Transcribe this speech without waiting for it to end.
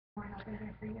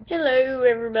Hello,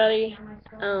 everybody.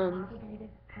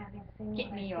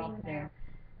 Get me off there.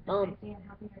 I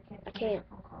can't,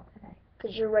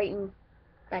 because you're writing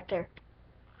back there.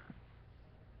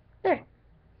 There.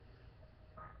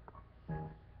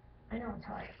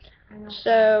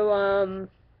 So,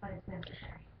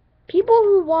 people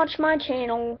who watch my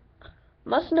channel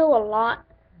must know a lot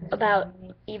about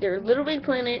either Little Big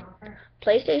Planet,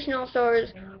 PlayStation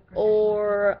All-Stars,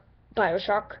 or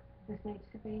Bioshock,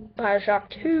 Bioshock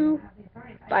 2,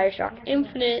 Bioshock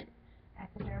Infinite,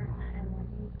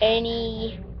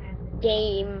 any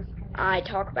game I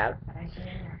talk about.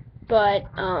 But,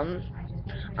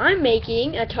 I'm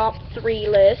making a top 3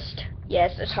 list,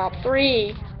 yes, a top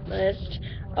 3 list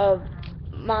of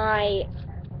my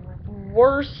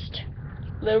worst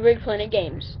Little Big Planet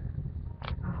games.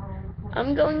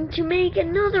 I'm going to make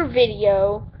another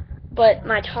video, but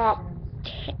my top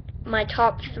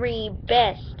 3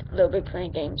 best Little Big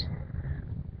Planet games.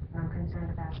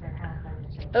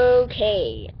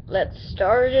 Okay, let's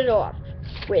start it off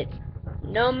with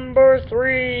number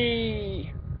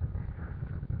 3.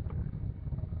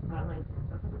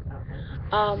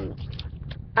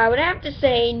 I would have to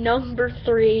say number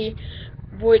 3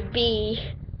 would be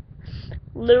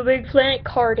Little Big Planet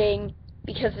karting,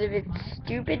 because of its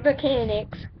stupid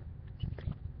mechanics.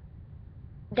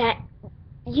 That,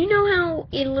 you know how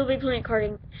in Little Big Planet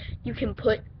karting you can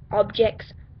put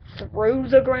objects through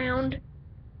the ground,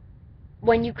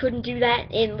 when you couldn't do that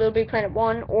in Little Big Planet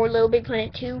 1 or Little Big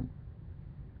Planet 2?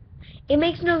 It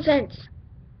makes no sense.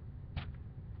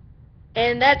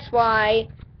 And that's why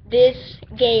this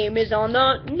game is on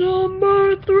the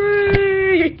number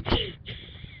 3.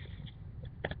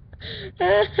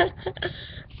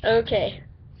 Okay,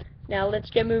 now let's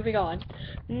get moving on.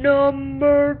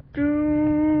 Number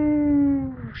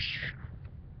 2.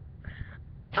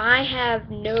 I have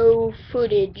no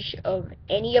footage of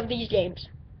any of these games.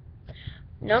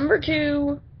 Number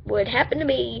 2 would happen to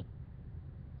be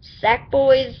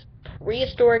Sackboy's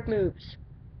Prehistoric Moves.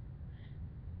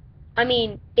 I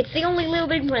mean, it's the only Little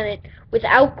Big Planet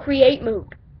without create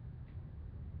mode.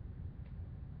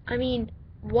 I mean,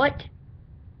 what?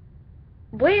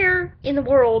 Where in the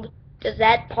world does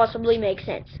that possibly make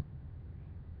sense?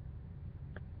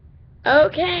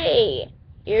 Okay,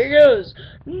 here goes.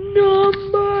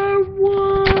 Number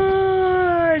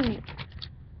 1.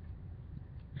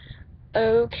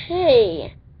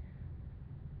 Okay.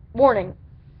 Warning.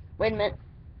 Wait a minute.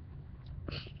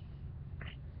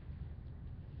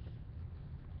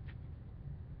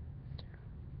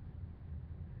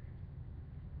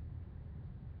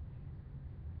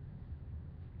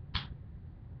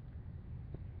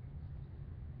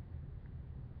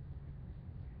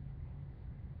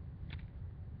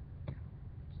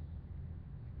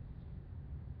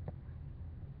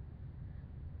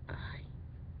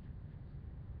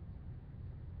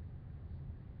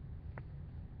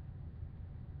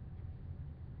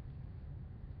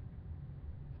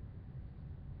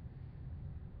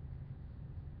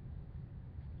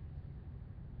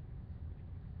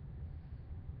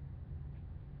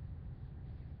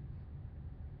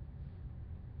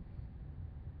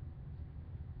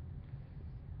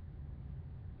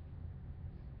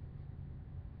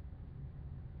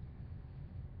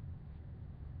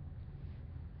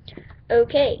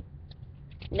 Okay.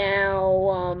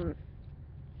 Now,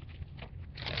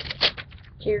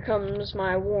 here comes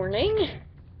my warning.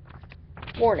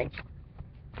 Warning.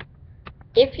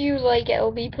 If you like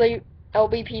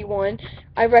LBP1,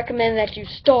 I recommend that you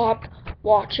stop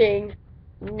watching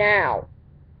now.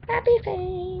 Happy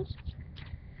face.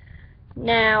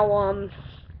 Now,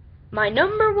 my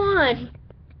number 1,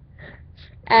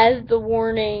 as the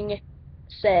warning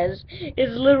says,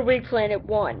 is Little Big Planet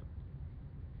 1.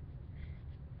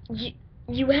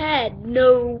 You had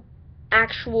no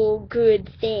actual good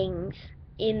things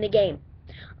in the game,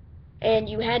 and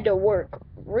you had to work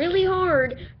really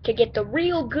hard to get the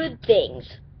real good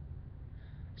things,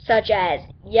 such as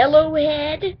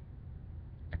Yellowhead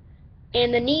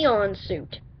and the neon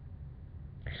suit.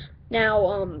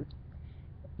 Now,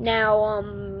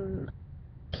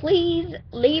 please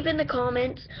leave in the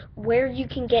comments where you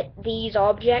can get these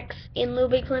objects in Little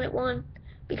Big Planet 1,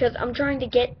 because I'm trying to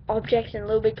get objects in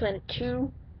Little Big Planet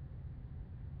 2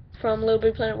 from Little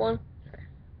Big Planet 1.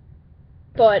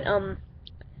 But,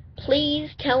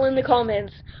 please tell in the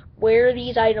comments where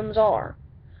these items are.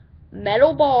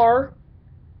 Metal bar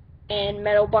and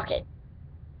metal bucket.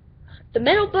 The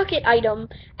metal bucket item,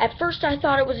 at first I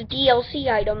thought it was a DLC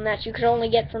item that you could only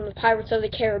get from the Pirates of the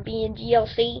Caribbean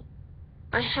DLC.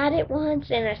 I had it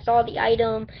once and I saw the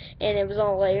item and it was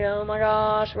all like, oh my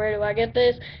gosh, where do I get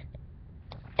this?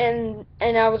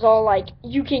 and I was all like,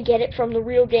 you can get it from the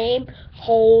real game?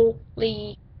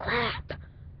 Holy crap.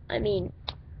 I mean,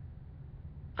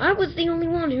 I was the only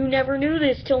one who never knew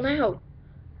this till now.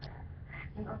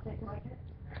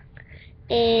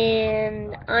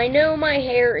 And I know my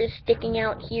hair is sticking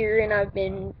out here and I've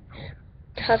been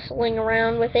tussling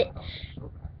around with it.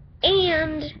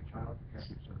 And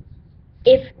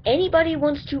if anybody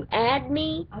wants to add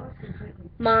me,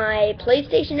 my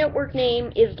PlayStation Network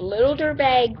name is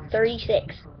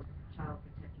LittleDirtbag36.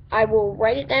 I will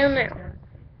write it down now.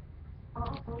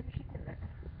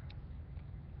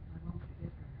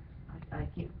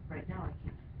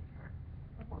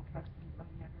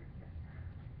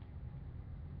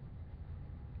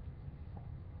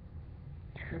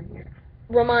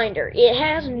 Reminder, it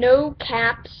has no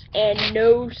caps and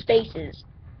no spaces.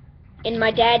 And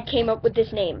my dad came up with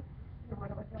this name.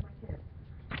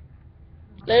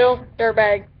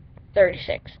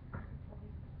 LittleDirtbag36.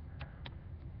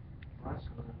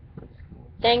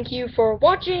 Thank you for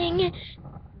watching.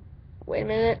 Wait a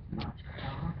minute.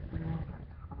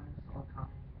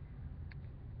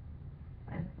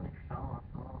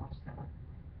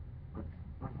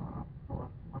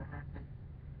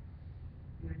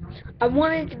 I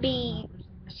wanted to be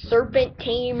Serpent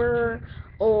Tamer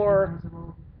or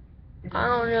I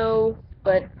don't know,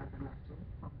 but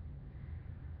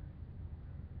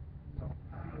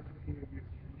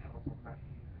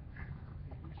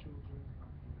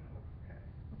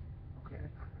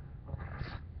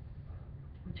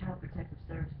When Child Protective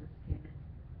Services came in,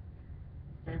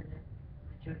 said that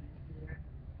my children would be there.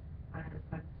 I had to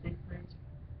find a safe place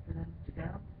for them to go.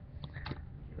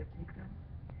 It would take them.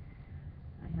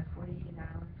 I have 48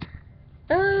 hours.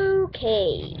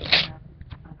 okay.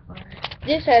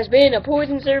 This has been a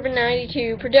Poison Servant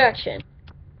 92 production.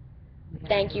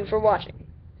 Thank you for watching.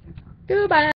 Goodbye.